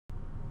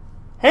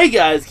Hey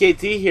guys,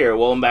 KT here.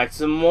 Welcome back to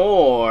some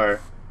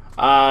more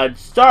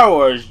Star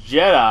Wars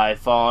Jedi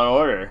Fallen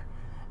Order.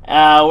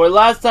 Where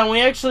last time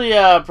we actually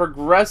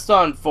progressed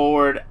on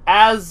forward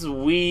as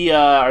we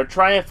are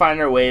trying to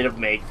find our way to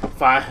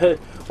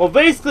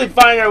basically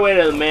find our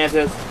way to the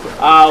Mantis.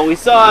 We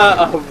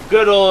saw a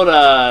good old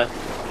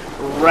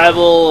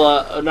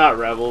rebel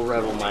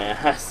my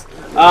ass.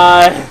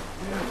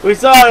 We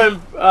saw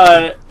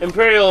an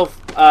Imperial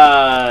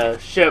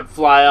ship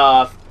fly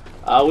off.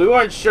 We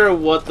weren't sure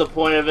what the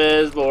point of it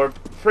is, but we're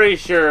pretty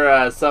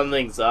sure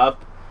something's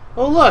up.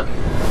 Oh look!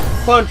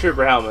 Clone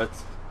Trooper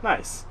helmets.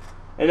 Nice.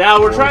 And now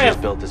we're trying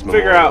to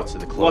figure out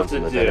what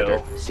to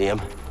do. See him?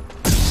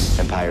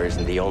 Empire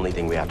isn't the only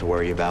thing we have to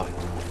worry about.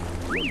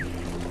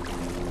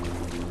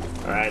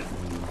 Alright.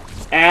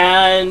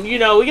 And, you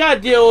know, we gotta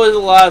deal with a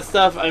lot of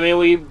stuff. I mean,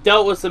 we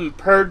dealt with some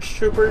Purge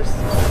troopers.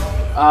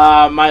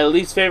 My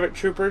least favorite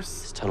troopers.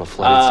 This tunnel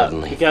flooded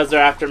suddenly. Because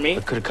they're after me.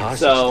 What could have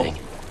caused such a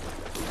thing?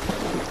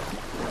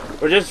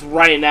 We're just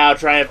right now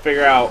trying to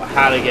figure out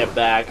how to get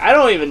back. I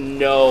don't even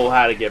know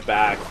how to get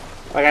back.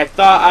 Like, I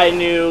thought I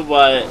knew,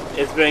 but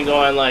it's been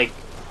going, like,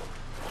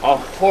 a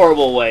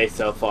horrible way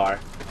so far.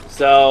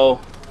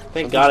 So,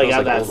 thank God I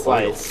got that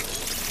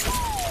slice.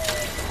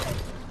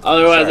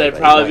 Otherwise, I'd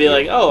probably be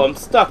like, oh, I'm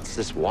stuck. What's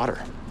this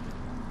water?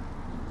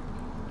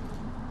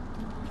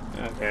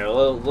 Okay,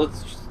 well,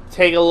 let's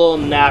take a little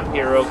nap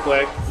here real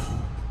quick.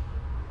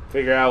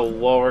 Figure out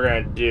what we're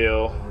going to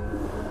do.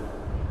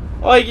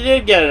 Oh, you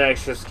did get an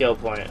extra skill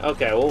point.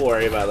 Okay, we'll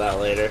worry about that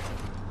later.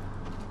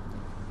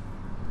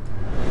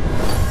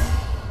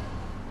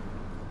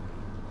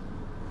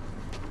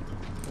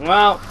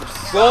 Well,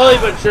 slowly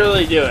but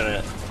surely doing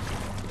it.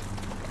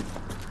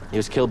 He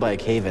was killed by a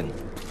cave-in.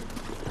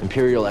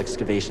 Imperial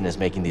excavation is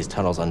making these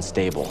tunnels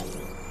unstable.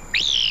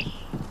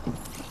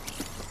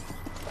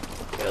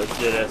 Okay, let's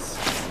do this.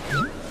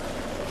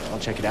 I'll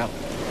check it out.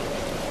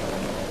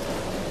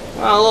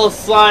 Well, a little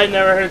slide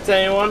never hurts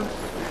anyone.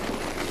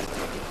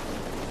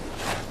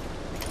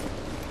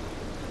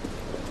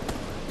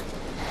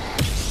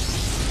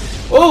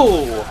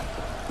 Ooh!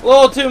 A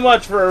little too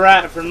much for a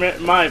rat, for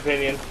my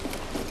opinion.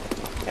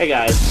 Hey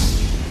guys,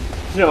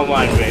 don't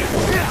mind me.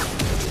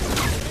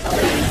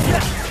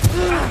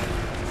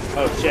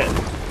 Oh shit.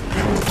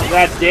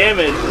 That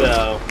damage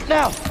though.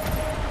 Now!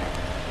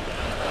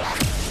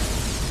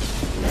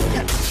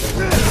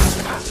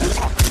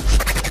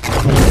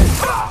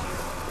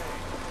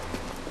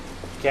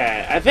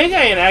 Okay, I think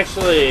I can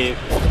actually...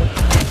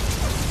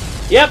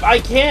 Yep,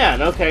 I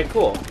can! Okay,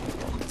 cool.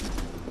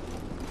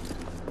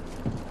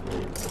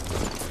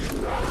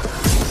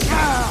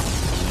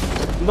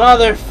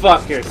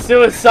 Motherfucker!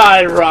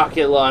 Suicide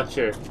rocket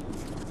launcher!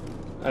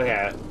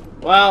 Okay,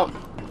 well...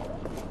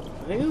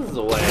 I think this is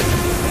the way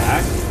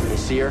back. You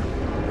see her?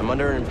 I'm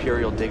under an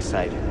Imperial dig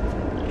site.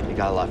 You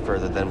got a lot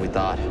further than we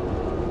thought.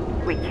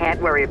 We can't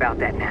worry about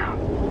that now.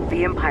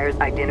 The Empire's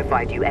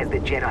identified you as the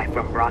Jedi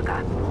from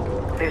Bracca.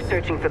 They're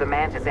searching for the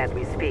Mantis as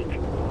we speak.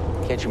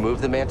 Can't you move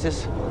the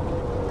Mantis?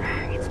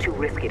 It's too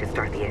risky to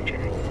start the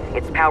engine.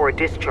 Its power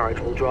discharge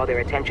will draw their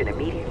attention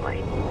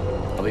immediately.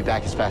 I'll be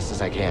back as fast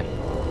as I can.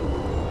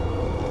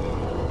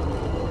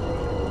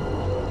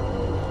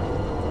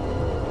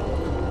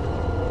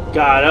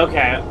 God,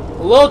 okay.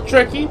 A little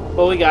tricky,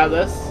 but we got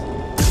this.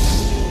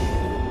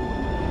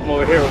 I'm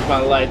over here with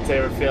my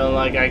lightsaber feeling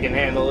like I can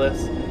handle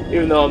this.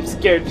 Even though I'm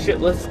scared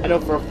shitless, I know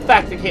for a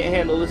fact I can't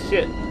handle this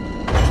shit.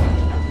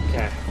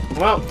 Okay,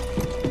 well.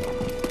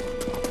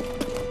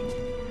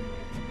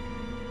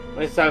 At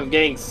least I'm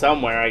getting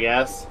somewhere, I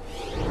guess.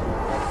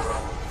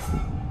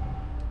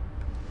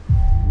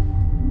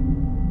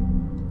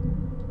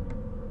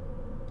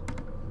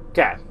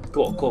 Okay,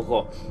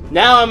 cool.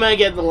 Now I'm gonna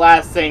get the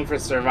last thing for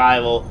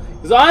survival.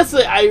 Because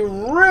honestly, I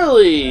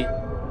really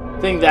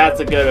think that's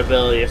a good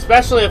ability.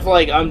 Especially if,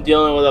 like, I'm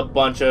dealing with a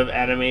bunch of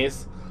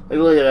enemies. Like,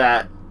 look at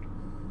that.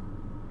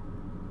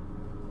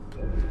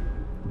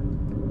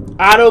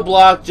 Auto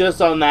block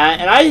just on that.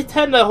 And I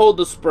tend to hold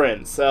the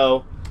sprint,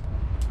 so...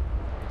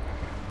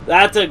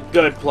 That's a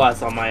good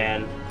plus on my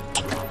end.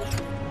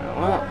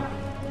 Well, I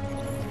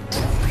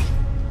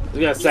was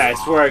gonna say, I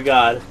swear to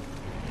God.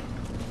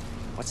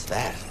 What's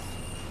that?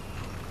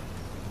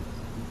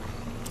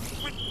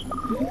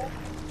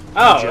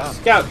 Oh, a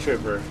scout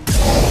trooper.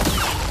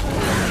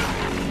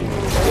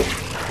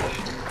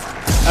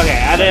 Okay,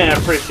 I didn't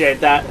appreciate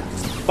that,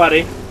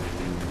 buddy.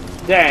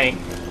 Dang.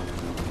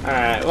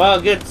 Alright, well,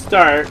 good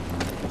start.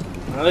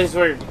 At least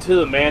we're to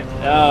the man.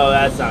 Oh,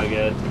 that's not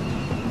good.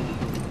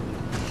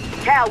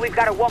 Cal, we've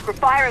got a walker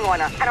firing on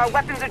us, and our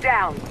weapons are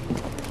down.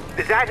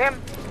 Is that him?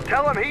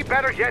 Tell him he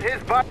better get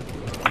his butt.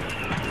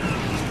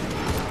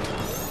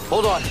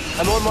 Hold on,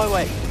 I'm on my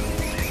way.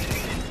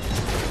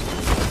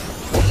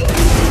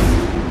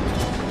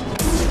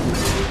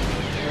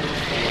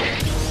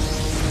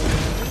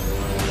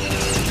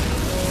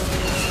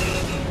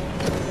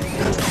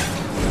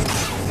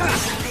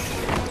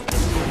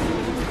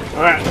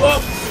 Alright,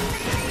 whoop!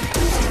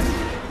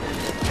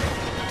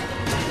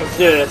 Let's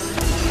do this.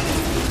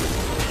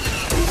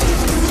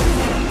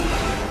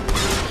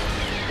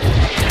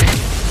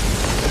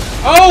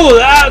 Oh,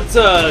 that's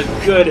a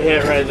good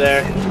hit right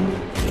there.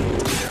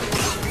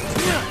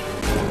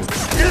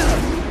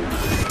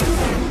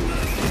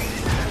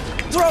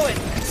 Throw it!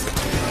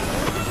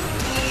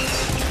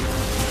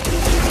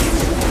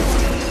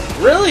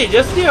 Really,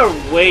 just need to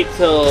wait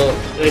till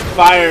they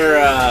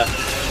fire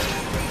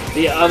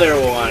the other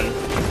one,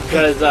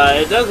 because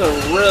it does a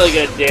really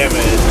good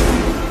damage.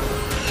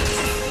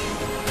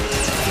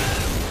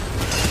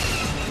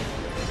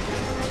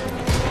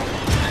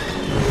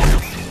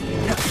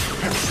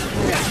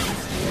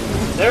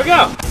 There we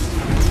go.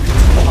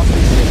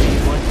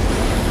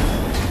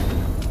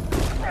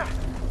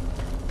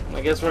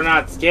 I guess we're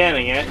not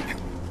scanning it.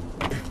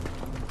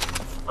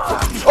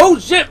 Oh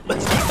shit!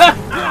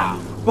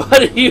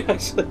 Buddy, you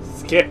actually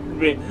scared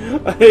me.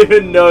 I didn't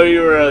even know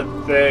you were a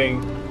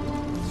thing.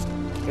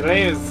 Can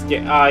I even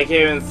scan? Oh, I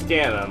can't even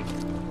scan them.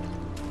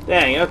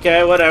 Dang,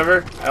 okay,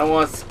 whatever. I don't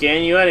want to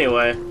scan you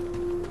anyway.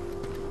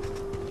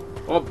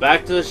 Well,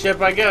 back to the ship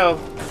I go.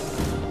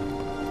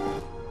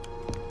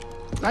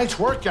 Nice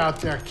work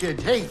out there, kid.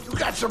 Hey, you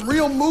got some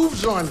real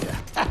moves on you.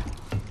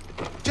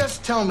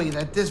 Just tell me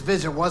that this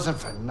visit wasn't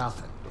for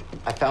nothing.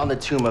 I found the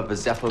tomb of a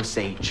Zepho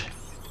sage.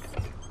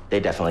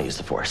 They definitely used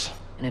the Force.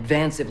 An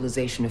advanced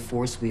civilization of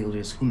Force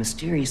wielders who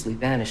mysteriously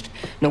vanished.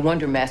 No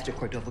wonder Master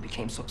Cordova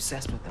became so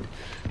obsessed with them.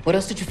 What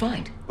else did you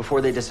find?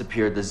 Before they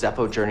disappeared, the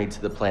Zepho journeyed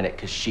to the planet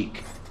Kashyyyk.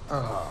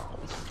 Oh.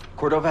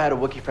 Cordova had a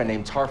Wookiee friend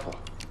named Tarful.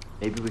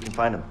 Maybe we can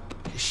find him.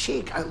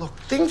 Kashyyyk, look,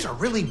 things are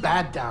really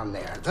bad down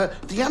there.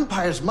 The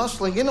Empire's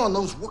muscling in on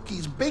those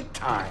Wookiees big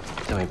time.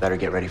 Then we better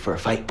get ready for a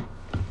fight.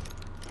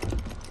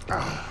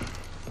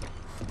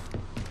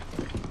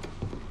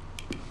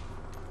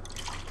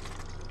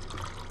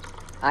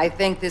 I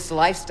think this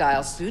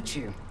lifestyle suits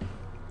you.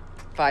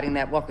 Fighting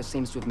that walker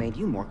seems to have made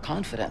you more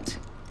confident.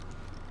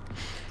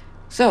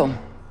 So,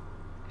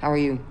 how are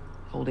you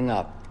holding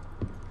up?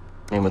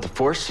 I mean, with the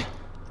Force?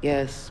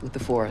 Yes, with the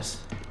Force.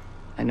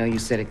 I know you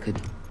said it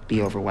could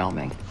be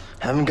overwhelming.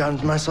 Haven't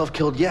gotten myself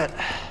killed yet.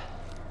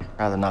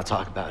 Rather not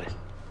talk about it.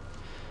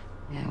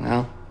 Yeah,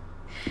 well,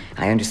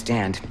 I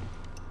understand.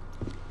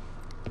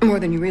 More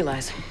than you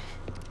realize.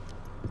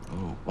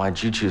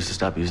 Why'd you choose to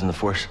stop using the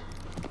Force?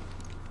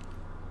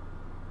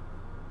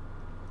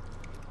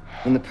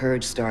 When the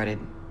Purge started,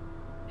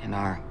 and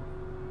our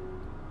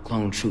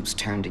clone troops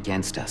turned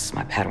against us,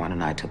 my Padawan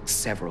and I took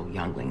several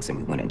younglings and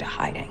we went into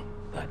hiding.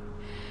 But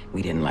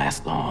we didn't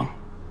last long.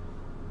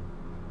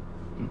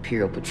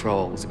 Imperial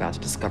Patrol was about to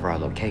discover our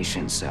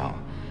location, so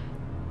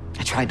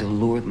I tried to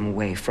lure them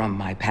away from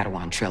my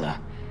Padawan Trilla.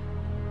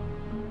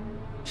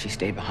 She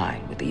stayed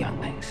behind with the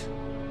younglings,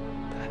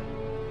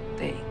 but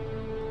they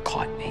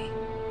caught me.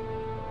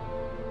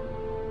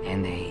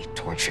 And they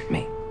tortured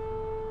me.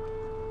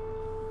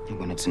 They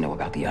wanted to know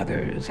about the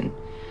others and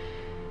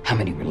how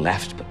many were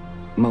left, but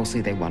mostly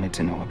they wanted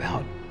to know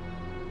about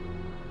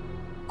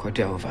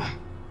Cordova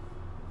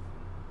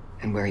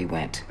and where he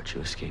went. But you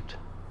escaped.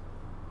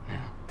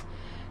 Yeah.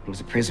 It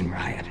was a prison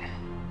riot.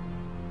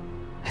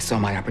 I saw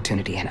my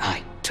opportunity and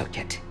I took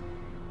it.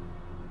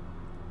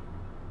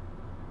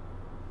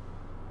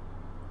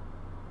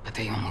 But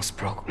they almost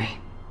broke me.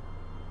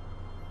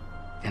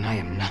 And I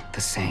am not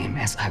the same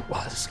as I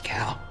was,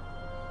 Cal.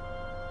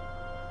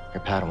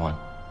 Your Padawan.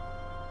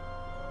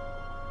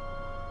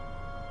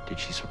 Did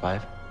she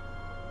survive?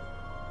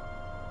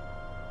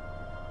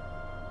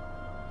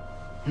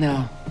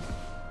 No.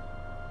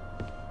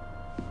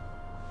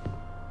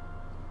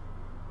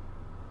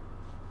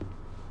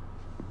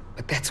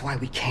 But that's why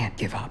we can't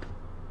give up.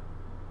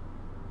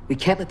 We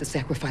can't let the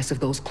sacrifice of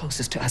those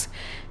closest to us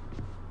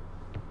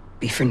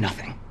be for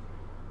nothing.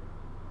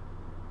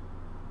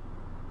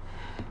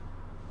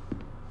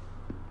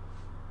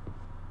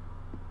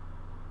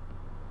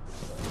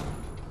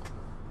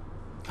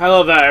 I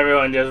love how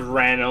everyone just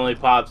randomly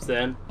pops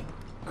in.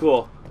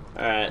 Cool.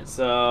 Alright,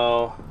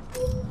 so...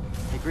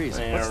 Hey, Greez, what's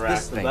interact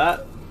this with thing?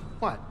 that.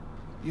 What?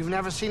 You've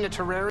never seen a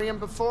terrarium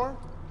before?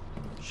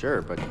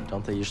 Sure, but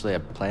don't they usually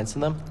have plants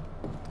in them?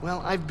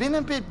 Well, I've been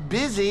a bit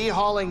busy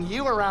hauling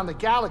you around the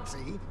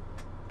galaxy.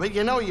 But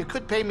you know, you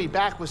could pay me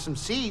back with some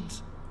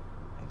seeds.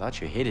 I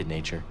thought you hated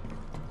nature.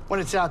 When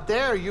it's out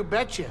there, you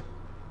betcha.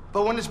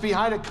 But when it's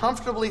behind a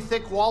comfortably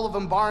thick wall of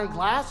embarring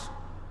glass,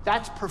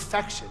 that's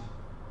perfection.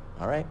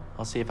 All right,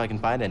 I'll see if I can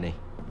find any.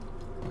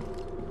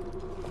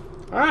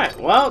 Alright,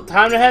 well,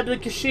 time to head to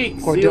Kashyyyk,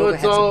 see Cordova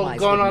what's had all supplies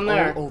going hidden on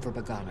there. all over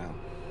Bogano.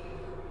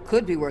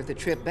 Could be worth a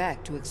trip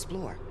back to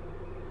explore.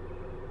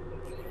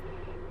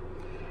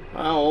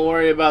 Well, we'll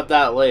worry about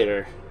that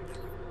later.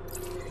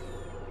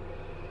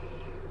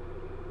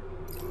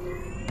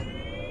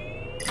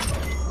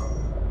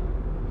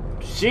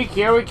 Kashyyyk,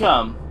 here we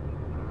come.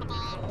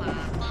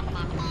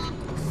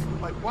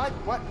 But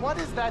what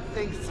is that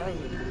thing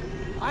saying?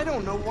 I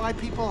don't know why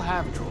people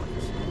have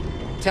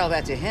droids. Tell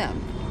that to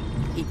him.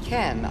 He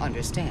can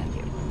understand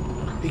you.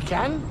 He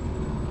can?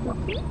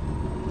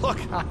 Look,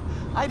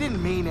 I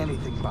didn't mean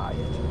anything by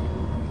it.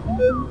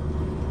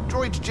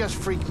 Droids just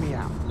freak me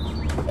out.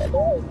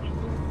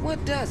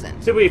 What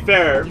doesn't? To be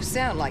fair, You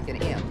sound like an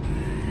imp.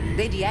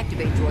 They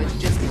deactivate droids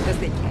just because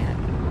they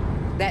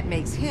can. That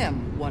makes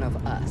him one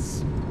of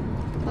us.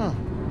 Huh.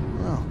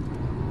 Well,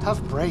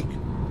 tough break.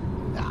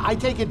 I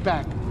take it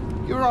back.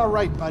 You're all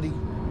right, buddy.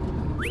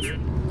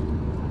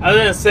 I was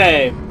gonna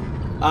say,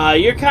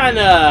 you're kind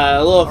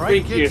of a little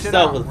freaky kid, sit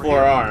yourself down. with 4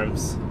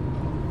 arms.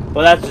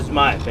 But that's just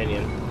my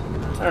opinion.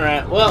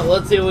 Alright, well,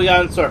 let's see what we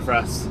got in store for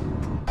us.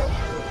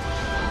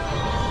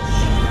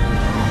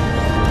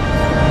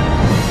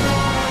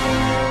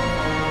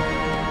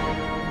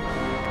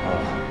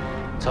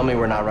 Tell me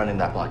we're not running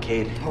that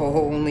blockade.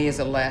 Oh, only as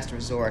a last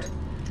resort.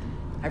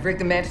 I've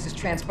rigged the Mantis'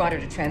 transponder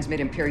to transmit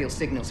Imperial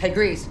signals. Hey,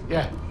 Greez.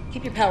 Yeah,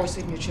 Keep your power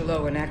signature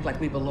low and act like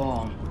we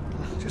belong.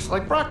 just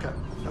like Bracca.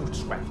 No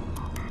sweat.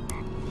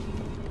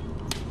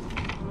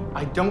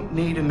 I don't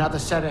need another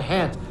set of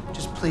hands.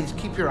 Just please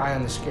keep your eye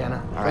on the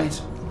scanner. All right.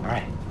 Please. All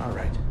right. All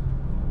right.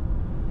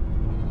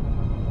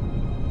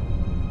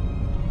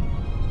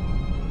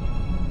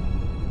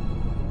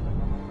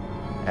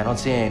 I don't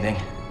see anything.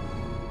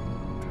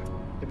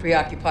 You're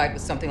preoccupied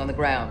with something on the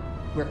ground.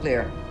 We're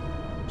clear.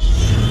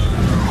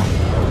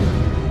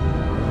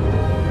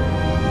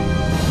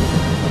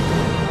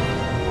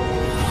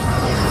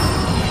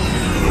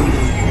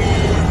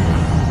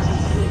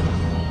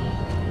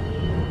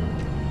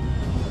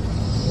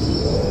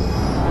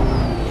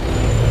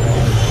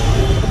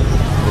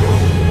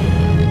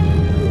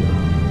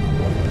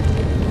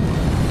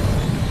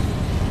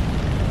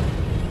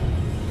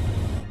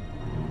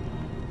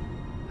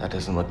 That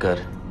doesn't look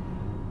good.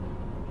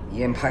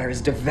 The Empire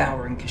is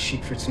devouring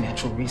Kashyyyk for its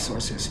natural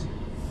resources.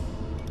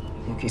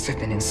 Wookiees have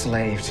been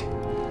enslaved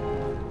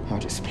or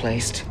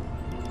displaced.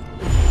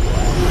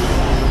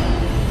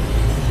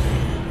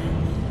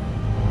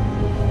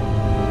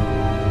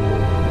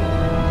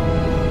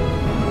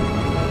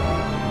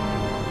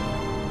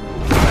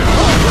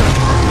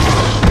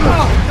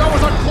 That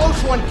was a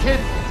close one, kid.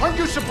 Aren't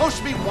you supposed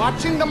to be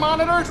watching the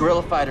monitors?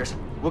 Guerrilla fighters,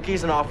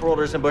 Wookiees and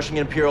off-worlders ambushing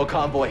an Imperial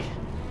convoy.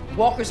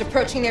 Walkers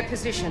approaching their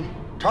position.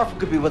 Tarful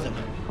could be with them.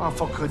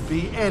 Awful could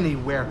be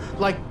anywhere.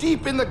 Like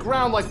deep in the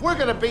ground, like we're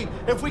gonna be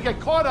if we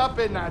get caught up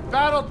in that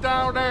battle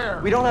down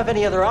there. We don't have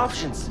any other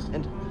options,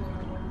 and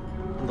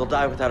they'll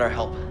die without our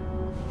help.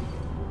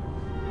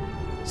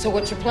 So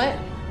what's your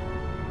plan?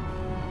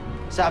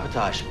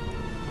 Sabotage.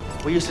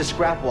 We used to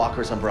scrap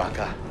walkers on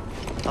Bracca.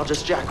 I'll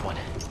just jack one.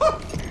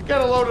 Get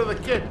a load of the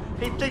kid.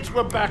 He thinks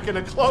we're back in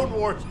the Clone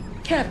Wars.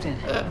 Captain,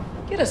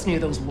 get us near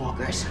those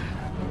walkers.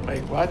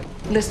 Wait, what?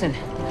 Listen,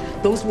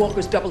 those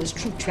walkers double as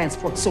troop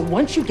transport, so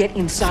once you get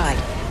inside,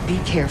 be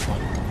careful.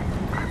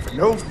 For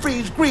no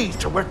freeze grease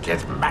to work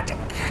his magic.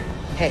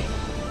 Hey,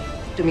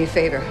 do me a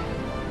favor.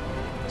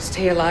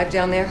 Stay alive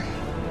down there.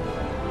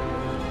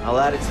 I'll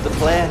add it to the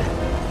plan.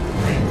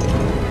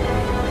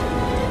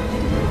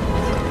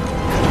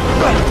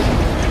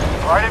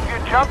 Right, if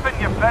you're jumping,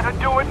 you better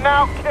do it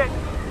now, kid.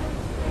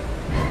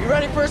 You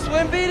ready for a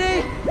swim,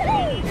 BD?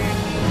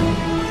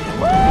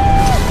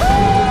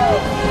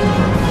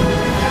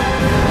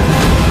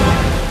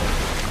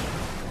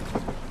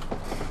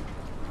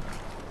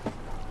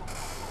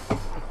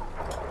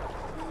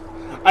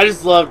 I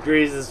just love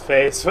Greez's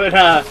face when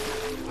about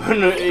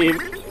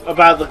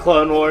the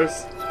Clone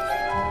Wars.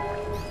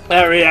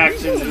 That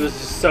reaction was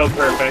just so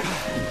perfect.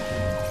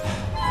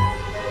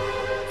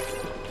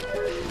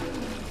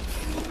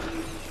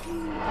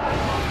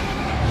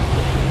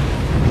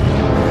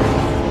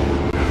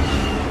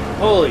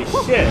 Holy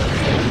shit.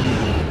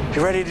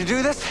 You ready to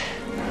do this?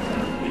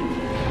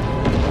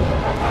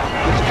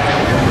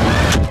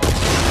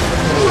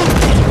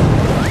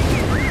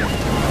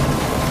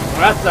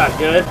 That's not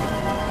good.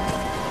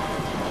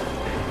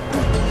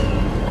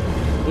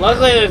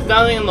 Luckily there's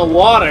nothing in the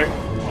water.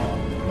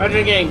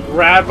 Imagine getting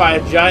grabbed by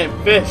a giant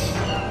fish.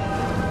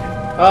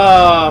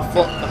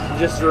 Oh,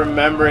 just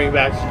remembering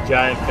back to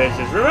giant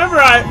fishes. Remember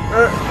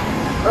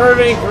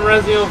Irving from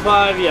Resident Evil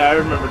 5? Yeah, I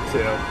remember too.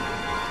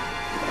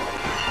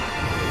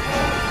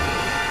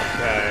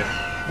 Okay.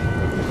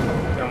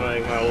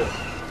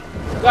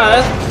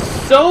 God,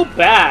 that's so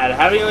bad.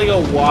 Having like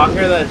a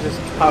walker that's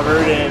just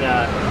covered in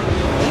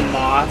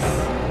moss.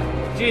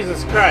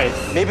 Jesus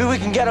Christ. Maybe we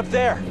can get up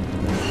there.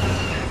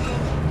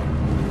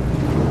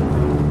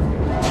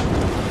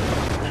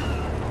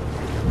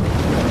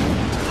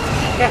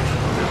 Yeah.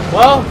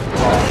 Well,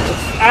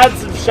 let's add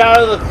some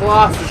Shadow of the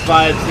Colossus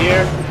vibes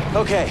here.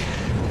 Okay.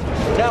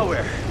 Now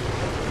where?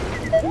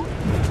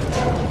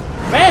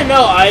 Man,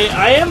 no,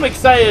 I am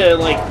excited to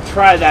like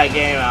try that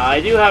game out.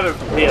 I do have it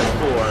for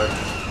PS4.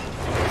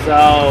 So,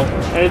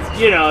 and it's,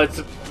 you know, it's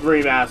a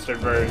remastered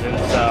version,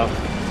 so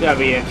it's gonna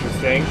be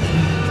interesting.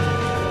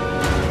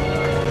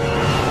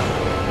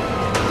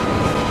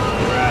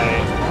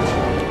 Right.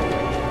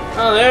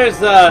 Oh,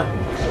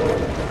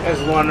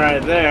 there's one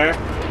right there.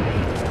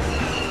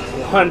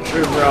 One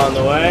trooper on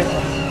the way.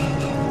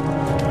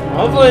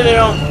 Hopefully they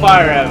don't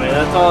fire at me,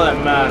 that's all that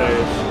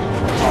matters.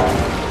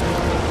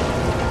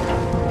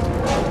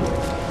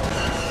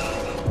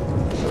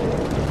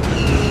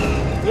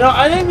 You know,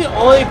 I think the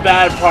only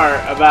bad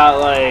part about,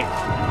 like...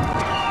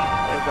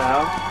 What the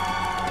hell?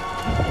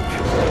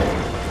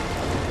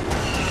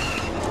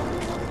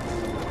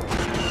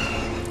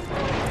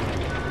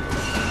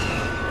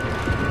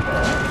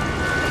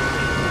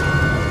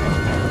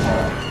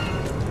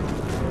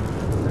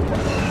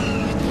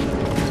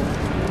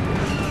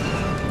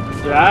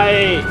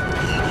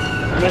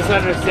 I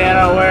misunderstand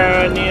on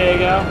where I need to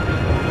go?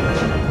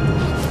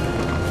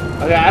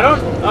 Okay, I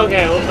don't...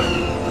 Okay, well,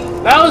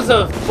 that was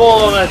a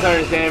full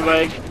misunderstanding,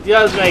 but it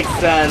does make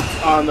sense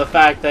on the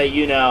fact that,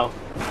 you know,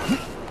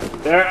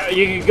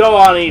 you can go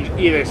on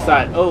either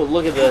side. Oh,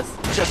 look at this.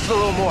 Just a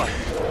little more.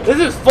 This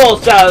is full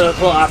Shadow of the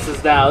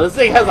Colossus now. This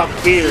thing has a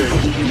beard.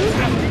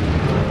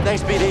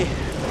 Thanks, BD.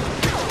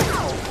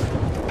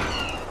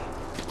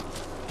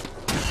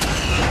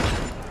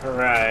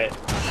 Alright.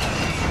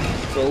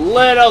 So a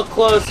little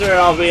closer,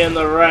 I'll be in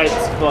the right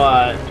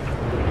spot.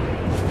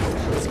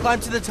 Let's climb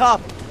to the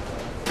top.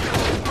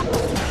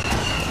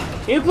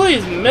 Can you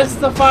please miss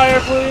the fire,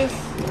 please?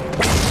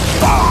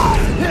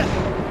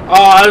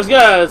 Oh, I was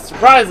gonna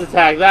surprise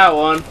attack that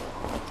one.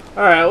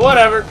 Alright,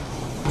 whatever.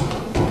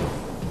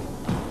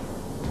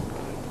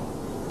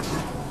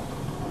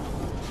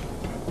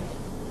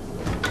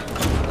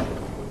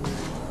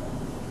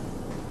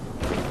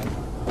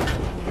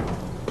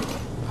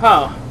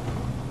 Huh.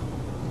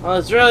 Well,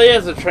 this really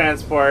is a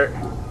transport.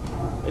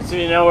 At least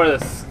we know where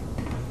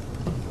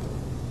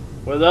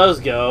those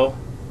go.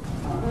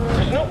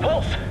 There's no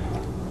pulse.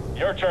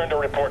 Your turn to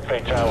report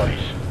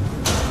fatalities.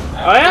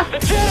 Oh yeah? The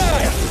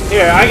Jedi!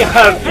 Here, I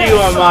got a few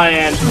on my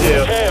end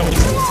too.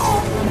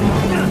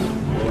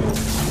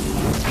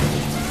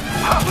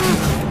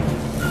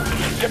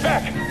 Get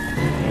back!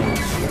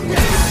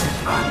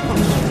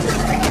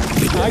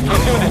 I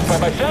can't do this by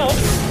myself.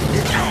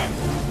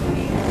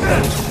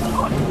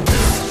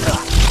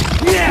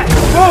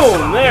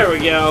 Boom! There we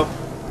go.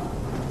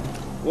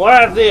 One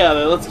after the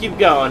other. Let's keep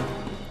going.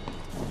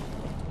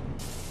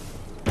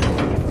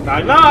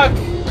 Knock knock!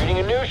 Reading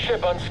a new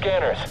ship on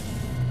scanners.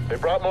 They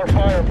brought more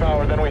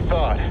firepower than we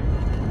thought.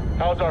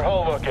 How's our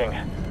hull looking?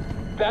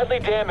 Badly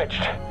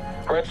damaged.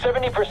 We're at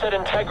 70%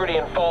 integrity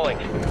and falling.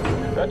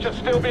 That should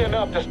still be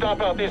enough to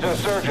stop out these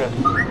insurgents.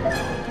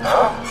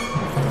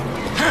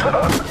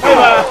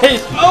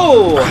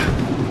 Oh!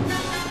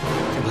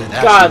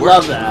 God,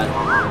 love that.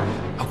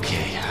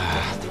 Okay,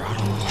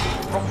 throttle.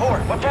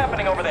 Report, what's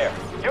happening over there?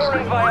 You're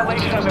in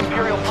violation of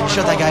Imperial Protocol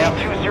Shut that guy up.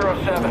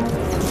 207.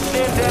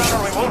 Stand down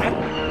or we won't hit...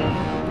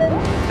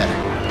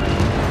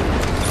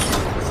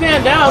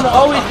 Stand down,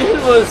 all we did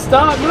was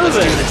stop moving. Let's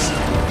do this.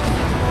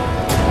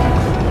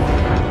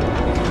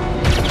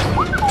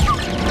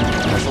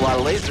 There's a lot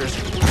of lasers.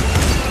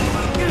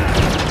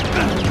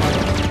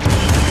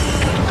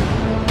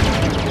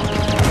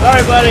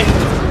 Sorry, buddy.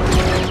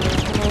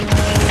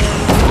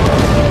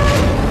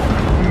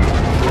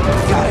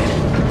 Got it.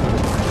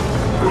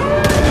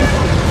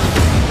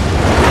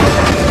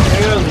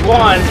 There goes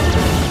one.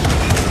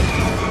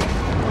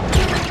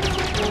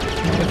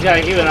 Just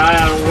gotta keep an eye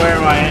on where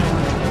my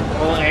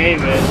whole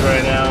aim is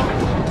right now.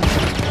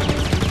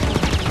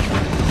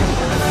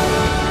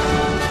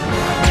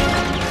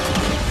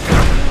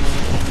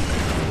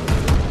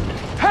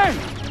 Hey!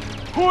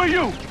 Who are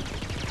you?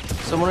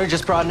 Someone who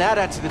just brought an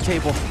AT-AT to the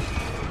table.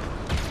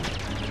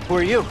 Who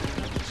are you?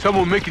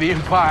 Someone making the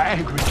Empire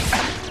angry.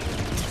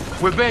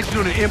 We're advancing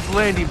on an imp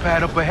landing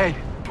pad up ahead.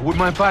 With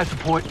my fire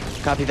support.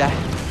 Copy that.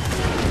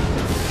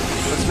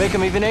 Let's make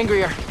them even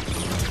angrier.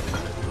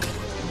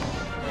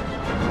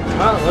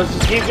 Well, let's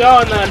just keep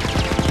going then.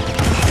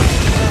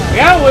 I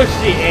kinda wish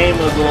the aim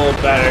was a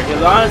little better,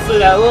 because honestly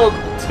that little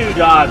 2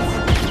 dots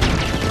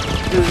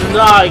does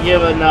not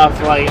give enough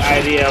like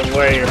idea of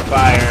where you're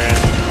firing.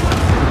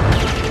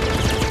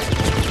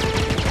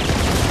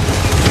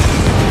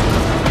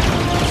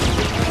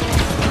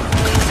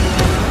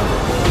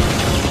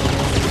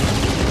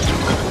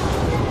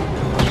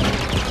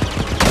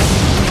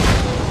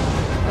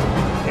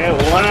 Okay,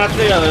 one after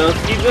the other.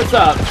 Let's keep this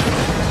up.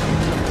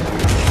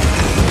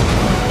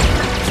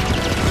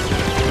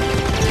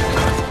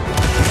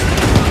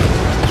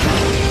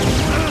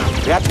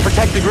 We have to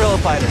protect the guerrilla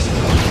fighters.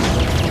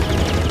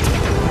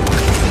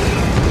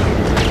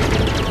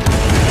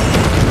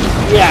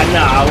 Yeah,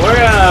 nah, we're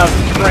gonna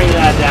bring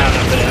that down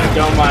a bit.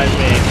 Don't mind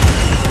me.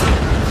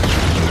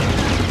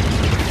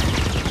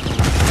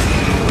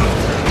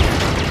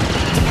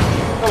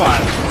 Come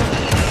on.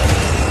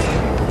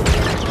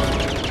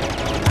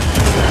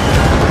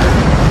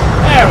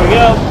 There we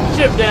go.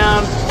 Ship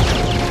down.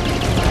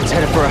 It's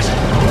headed for us.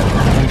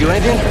 Can we do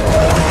anything?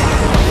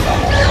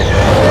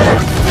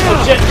 Oh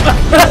shit!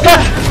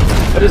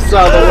 I just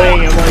saw the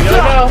wing. I'm like, oh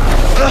no!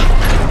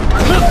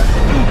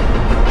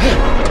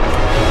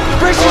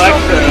 Brace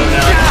Electro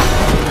now.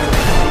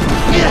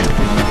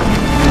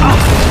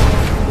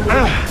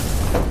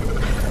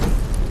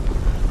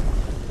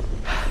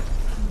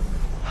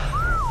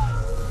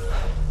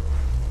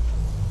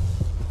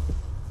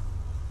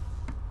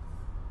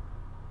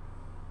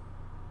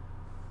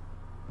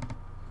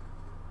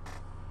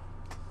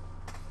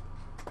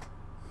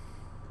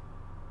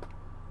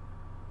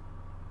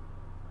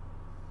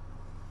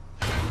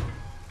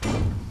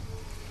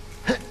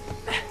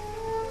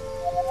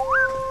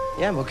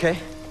 Yeah, I'm okay.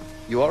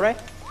 You alright?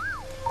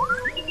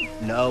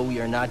 No,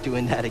 we are not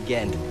doing that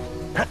again.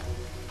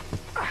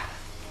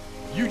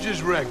 You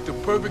just wrecked a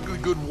perfectly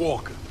good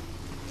walker.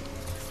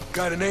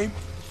 Got a name?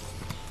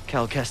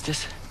 Cal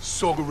Kestis.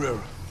 Saw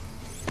Guerrero.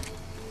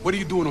 What are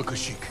you doing on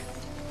Kashyyyk?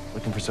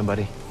 Looking for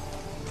somebody.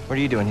 What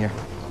are you doing here?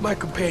 My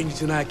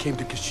companions and I came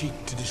to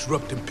Kashyyyk to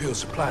disrupt Imperial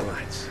supply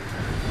lines.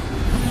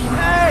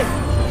 Hey!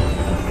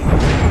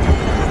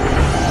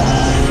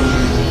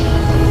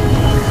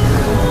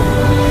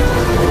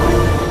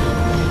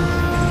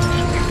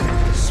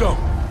 So,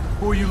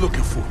 who are you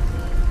looking for?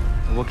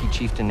 A Wookiee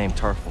chieftain named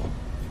Tarful.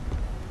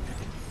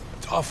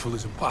 Tarful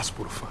is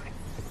impossible to find.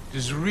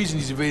 There's a reason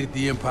he's evaded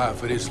the Empire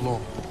for this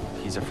long.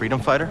 He's a freedom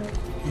fighter?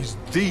 He's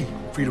the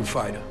freedom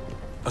fighter,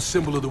 a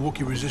symbol of the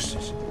Wookiee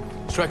resistance,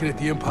 striking at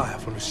the Empire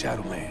from the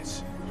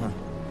Shadowlands.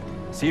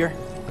 Cere,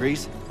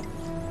 Greez,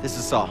 this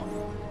is Saul.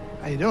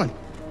 How you doing?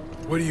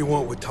 What do you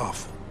want with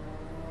Tarful?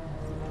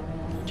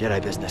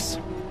 Jedi business.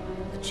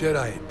 The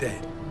Jedi are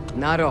dead.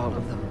 Not all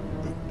of them.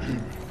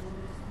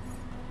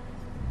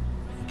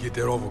 You get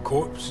that off a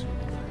corpse?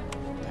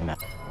 I'm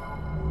out.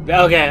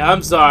 Okay,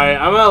 I'm sorry.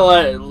 I'm gonna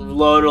let it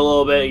load a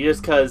little bit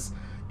just because,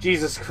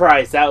 Jesus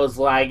Christ, that was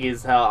laggy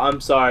as hell. I'm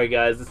sorry,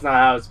 guys. It's not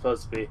how it's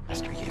supposed to be.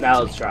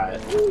 Now let's try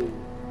it.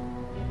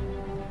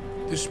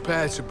 This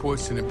pad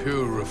supports an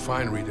Imperial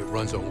refinery that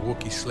runs on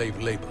Wookiee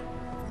slave labor.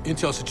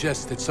 Intel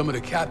suggests that some of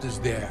the captives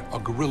there are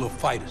guerrilla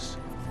fighters.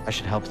 I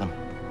should help them.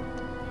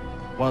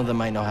 One of them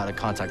might know how to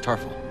contact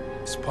Tarful.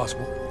 It's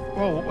possible.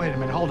 Whoa, wait a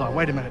minute, hold on,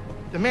 wait a minute.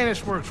 The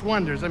Mantis works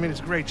wonders. I mean,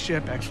 it's a great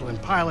ship,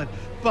 excellent pilot,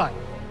 but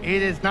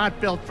it is not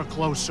built for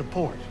close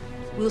support.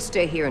 We'll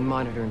stay here and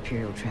monitor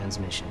Imperial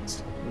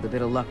transmissions. With a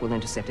bit of luck, we'll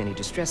intercept any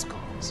distress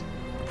calls.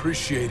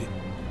 Appreciate it.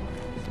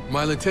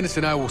 My lieutenants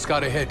and I will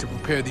scout ahead to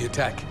prepare the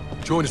attack.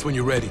 Join us when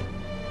you're ready.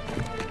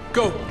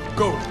 Go!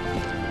 Go!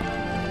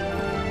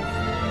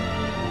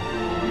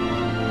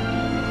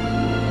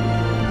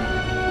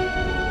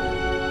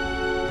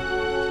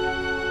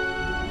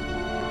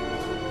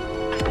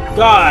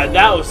 God,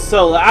 that was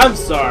so... I'm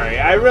sorry.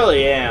 I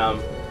really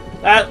am.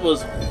 That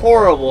was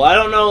horrible. I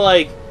don't know,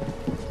 like...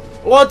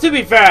 Well, to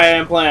be fair, I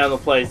am playing on the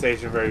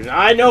PlayStation version.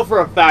 I know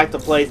for a fact the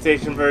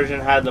PlayStation version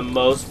had the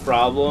most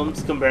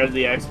problems compared to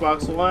the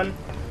Xbox One.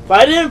 But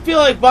I didn't feel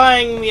like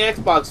buying the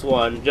Xbox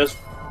One just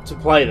to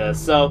play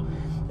this. So,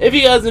 if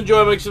you guys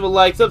enjoy, make sure to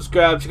like,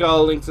 subscribe, check out all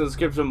the links in the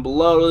description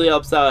below. It really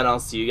helps out, and I'll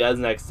see you guys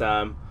next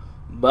time.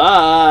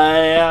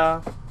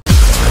 Bye!